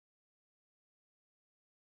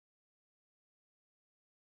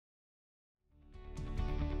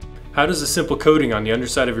How does a simple coating on the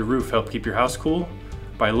underside of your roof help keep your house cool?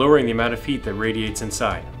 By lowering the amount of heat that radiates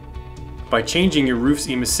inside. By changing your roof's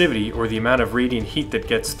emissivity, or the amount of radiant heat that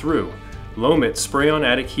gets through, Lomit Spray-On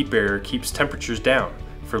Attic Heat Barrier keeps temperatures down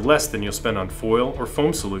for less than you'll spend on foil or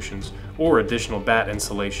foam solutions or additional BATT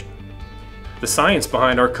insulation. The science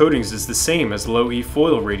behind our coatings is the same as low-E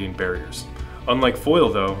foil radiant barriers. Unlike foil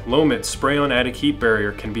though, Lomit Spray-On Attic Heat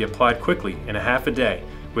Barrier can be applied quickly in a half a day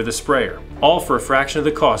with a sprayer, all for a fraction of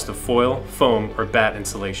the cost of foil, foam, or BATT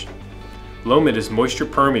insulation. Lomit is moisture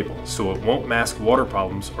permeable, so it won't mask water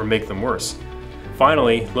problems or make them worse.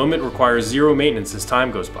 Finally, Lomit requires zero maintenance as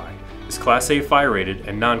time goes by, is Class A fire rated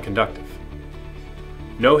and non-conductive.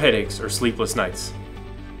 No headaches or sleepless nights.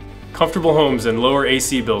 Comfortable homes and lower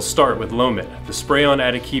AC bills start with Lomit, the spray-on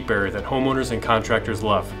attic heat barrier that homeowners and contractors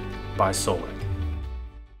love, by SOLEC.